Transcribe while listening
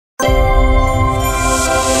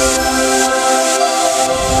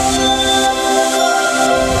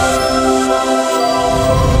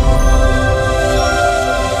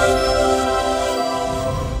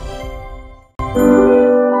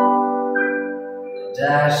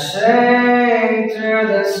Dashing through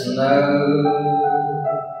the snow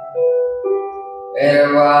in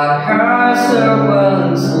a one-horse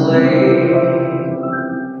open sleigh.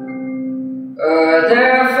 Oh,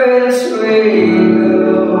 there feels we go,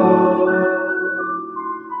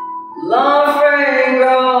 laughing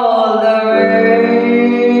all the way.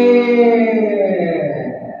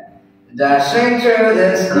 Dashing through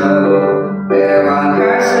the snow in a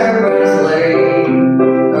one-horse open sleigh.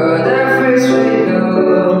 Oh, there feels we go,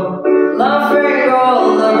 laughing all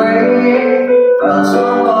the way. Felt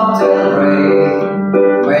some cocktail break,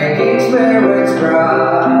 waking spirits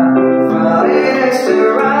dry. Friday is to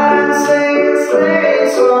ride and sing a sleigh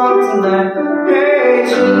song tonight. Hey,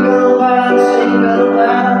 jingle bells,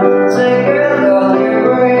 sing it all your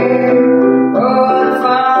way. Oh, what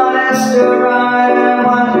fun it is to ride and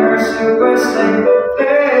watch your super sleigh.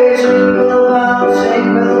 Hey, jingle bells,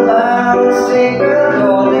 sing it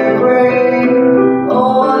all your way.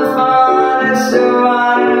 Oh, what fun it is to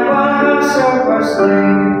ride and watch your super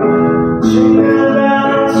sleigh. Jingle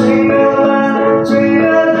bells, jingle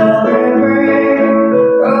all the way.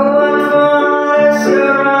 Oh, what fun it is to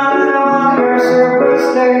ride and watch your super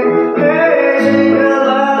sleigh. Hey, jingle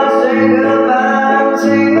bells,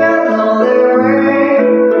 jingle all the way.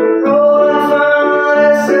 Oh, what fun it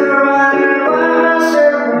is to ride and watch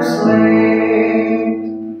your super sleigh.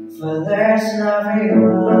 For there's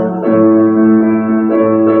Navidad,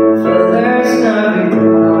 for there's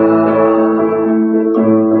Navidad,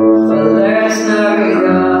 for there's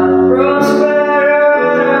Navidad, prospero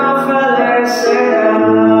felicidad.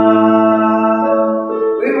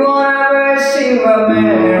 We wanna wish you a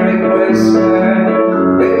Merry Christmas.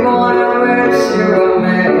 We wanna wish you a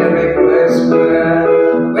Merry Christmas.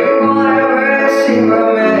 We wanna wish you a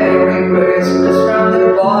Merry Christmas from the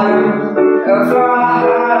bottom of our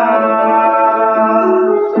heart.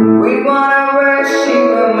 We wanna wish you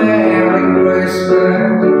a Merry Christmas.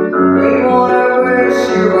 We wanna wish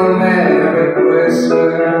you a Merry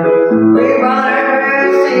Christmas. We wanna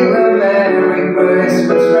wish you a Merry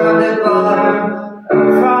Christmas from the bottom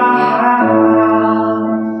of our heart.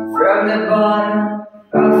 From the bottom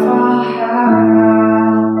of our heart.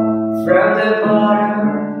 From the bottom